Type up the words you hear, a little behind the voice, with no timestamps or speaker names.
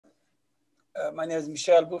My name is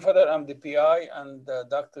Michel Boufadel. I'm the PI, and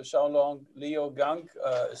Dr. Xiaolong Liu Gang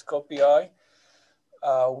is co-PI.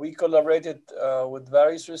 We collaborated with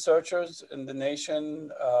various researchers in the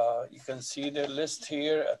nation. You can see the list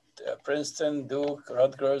here at Princeton, Duke,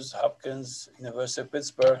 Rutgers, Hopkins, University of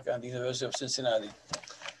Pittsburgh, and the University of Cincinnati.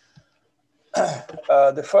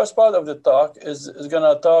 The first part of the talk is going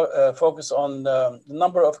to focus on the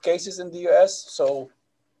number of cases in the US. So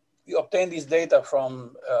we obtained these data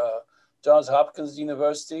from Johns Hopkins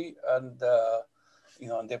University, and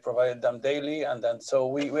and they provided them daily. And then so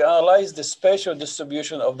we analyzed the spatial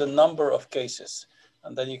distribution of the number of cases.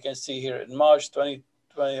 And then you can see here in March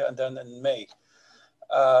 2020, and then in May.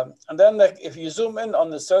 And then like, if you zoom in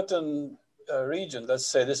on a certain region, let's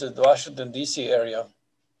say this is the Washington, DC area,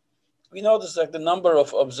 we notice like the number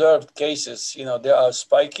of observed cases, they are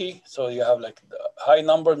spiky. So you have like the high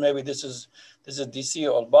number, maybe this is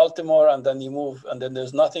DC or Baltimore, and then you move, and then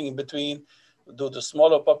there's nothing in between due to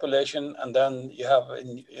smaller population, and then you have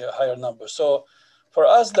a higher number. So for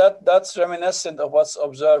us, that's reminiscent of what's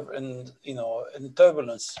observed in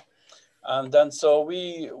turbulence. And then so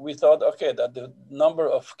we thought, okay, that the number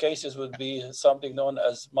of cases would be something known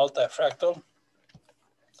as multifractal.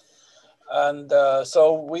 And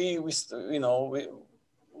so we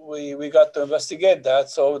got to investigate that.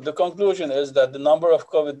 So the conclusion is that the number of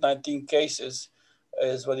COVID-19 cases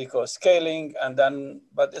is what you call scaling, and then,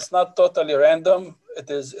 but it's not totally random. It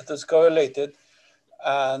is correlated,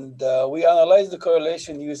 and we analyze the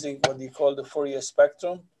correlation using what you call the Fourier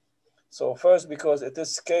spectrum. So first, because it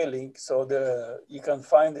is scaling, so you can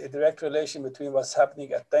find a direct relation between what's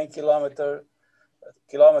happening at 10 kilometers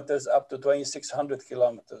up to 2,600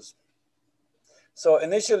 kilometers. So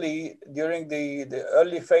initially, during the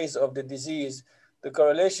early phase of the disease, the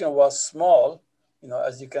correlation was small,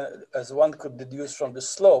 as one could deduce from the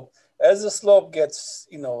slope. As the slope gets,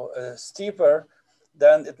 steeper,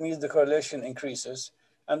 then it means the correlation increases.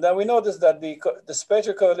 And then we noticed that the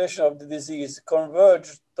spatial correlation of the disease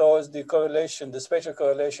converged towards the spatial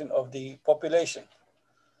correlation of the population.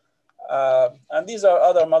 And these are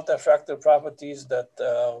other multifractal properties that,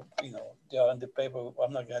 they are in the paper.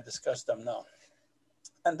 I'm not going to discuss them now.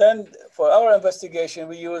 And then for our investigation,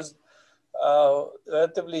 we used a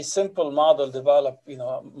relatively simple model developed,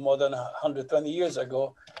 more than 120 years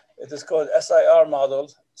ago. It is called SIR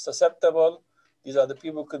model, susceptible. These are the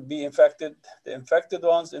people who could be infected, the infected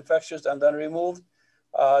ones, infectious, and then removed.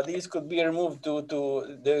 These could be removed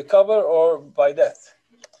to they recover or by death.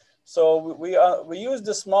 So we use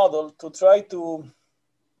this model to try to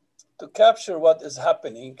capture what is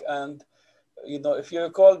happening. And if you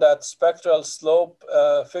recall that spectral slope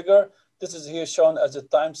figure, this is here shown as a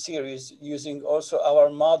time series using also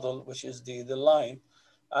our model, which is the line.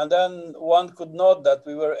 And then one could note that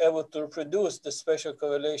we were able to reproduce the spatial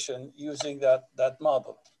correlation using that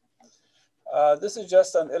model. This is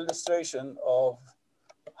just an illustration of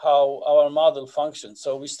how our model functions.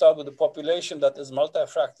 So we start with the population that is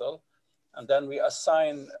multifractal, and then we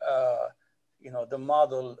assign the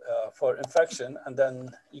model for infection. And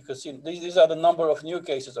then you can see these are the number of new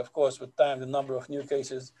cases. Of course, with time, the number of new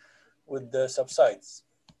cases would subsides.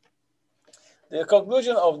 The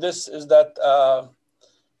conclusion of this is that,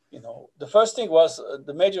 the first thing was,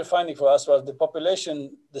 the major finding for us was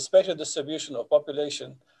the spatial distribution of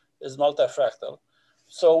population is multifractal.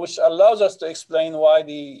 So which allows us to explain why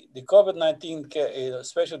the COVID-19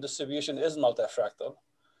 spatial distribution is multifractal.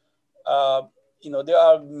 There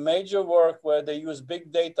are major work where they use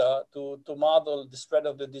big data to model the spread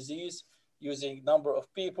of the disease using number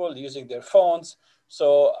of people, using their phones.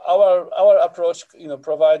 So our approach,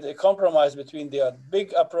 provides a compromise between the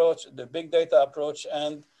big approach, the big data approach,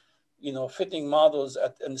 and fitting models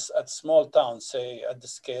at small towns, say at the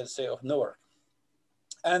scale, say of Newark.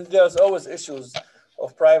 And there's always issues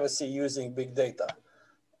of privacy using big data.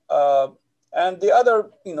 And the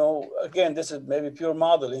other, again, this is maybe pure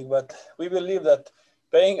modeling, but we believe that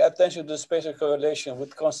paying attention to spatial correlation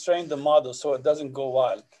would constrain the model so it doesn't go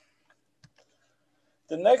wild.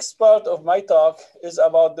 The next part of my talk is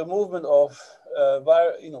about the movement of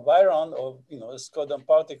viron, or it's called them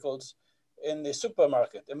particles, in the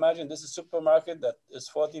supermarket. Imagine this is a supermarket that is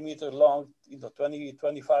 40 meters long, 20,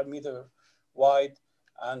 25 meter wide,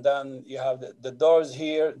 and then you have the doors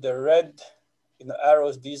here, the red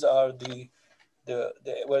arrows. These are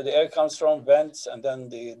where the air comes from, vents, and then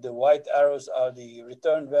the white arrows are the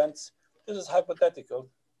return vents. This is hypothetical.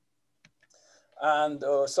 And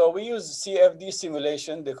so we use CFD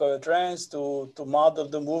simulation, the Coyotrans, to model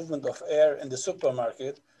the movement of air in the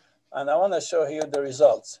supermarket. And I want to show here the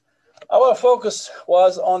results. Our focus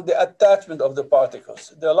was on the attachment of the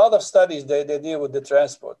particles. There are a lot of studies they deal with the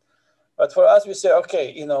transport. But for us, we say,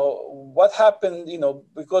 okay, you know, what happened, you know,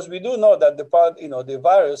 because we do know that the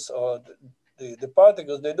virus or the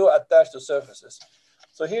particles, they do attach to surfaces.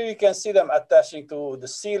 So here you can see them attaching to the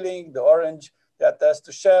ceiling, the orange, they attach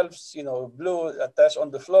to shelves, you know, blue attached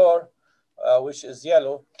on the floor, which is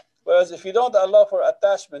yellow. Whereas if you don't allow for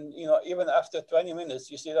attachment, you know, even after 20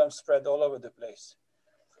 minutes, you see them spread all over the place.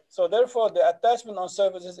 So therefore, the attachment on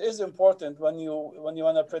surfaces is important when you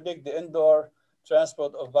want to predict the indoor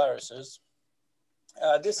transport of viruses.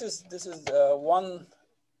 This is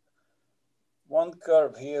one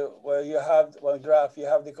curve here where you have one graph. You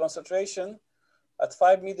have the concentration at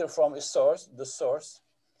 5 meters from a source, the source.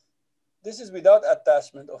 This is without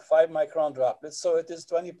attachment of 5 micron droplets, so it is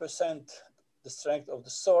 20% the strength of the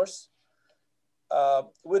source.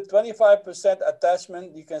 With 25%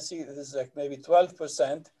 attachment, you can see this is like maybe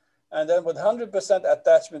 12%, and then with 100%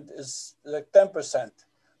 attachment is like 10%.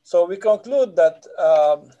 So we conclude that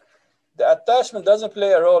the attachment doesn't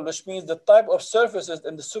play a role, which means the type of surfaces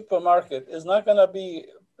in the supermarket is not going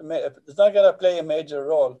to play a major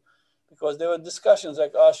role, because there were discussions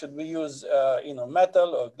like, oh, should we use you know,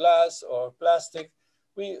 metal or glass or plastic?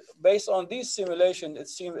 Based on these simulations, it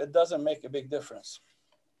seems it doesn't make a big difference.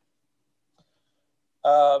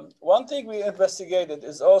 One thing we investigated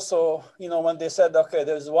is also, you know, when they said, okay,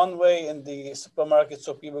 there's one way in the supermarket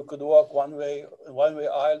so people could walk one-way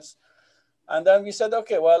aisles. And then we said,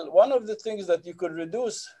 okay, well, one of the things that you could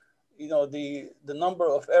reduce, you know, the number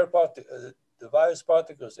of the virus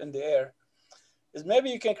particles in the air is maybe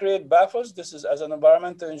you can create baffles. This is, as an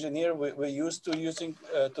environmental engineer, we're used to using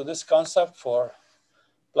to this concept for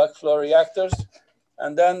plug flow reactors.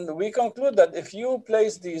 And then we conclude that if you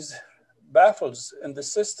place these baffles in the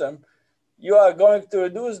system, you are going to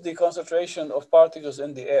reduce the concentration of particles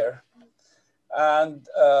in the air. And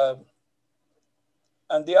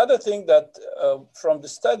the other thing that from the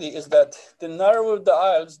study is that the narrower the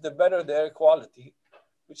aisles, the better the air quality,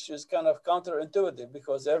 which is kind of counterintuitive,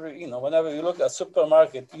 because whenever you look at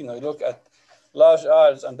supermarket, you know, you look at large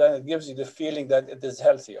aisles and then it gives you the feeling that it is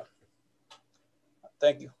healthier.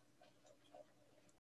 Thank you.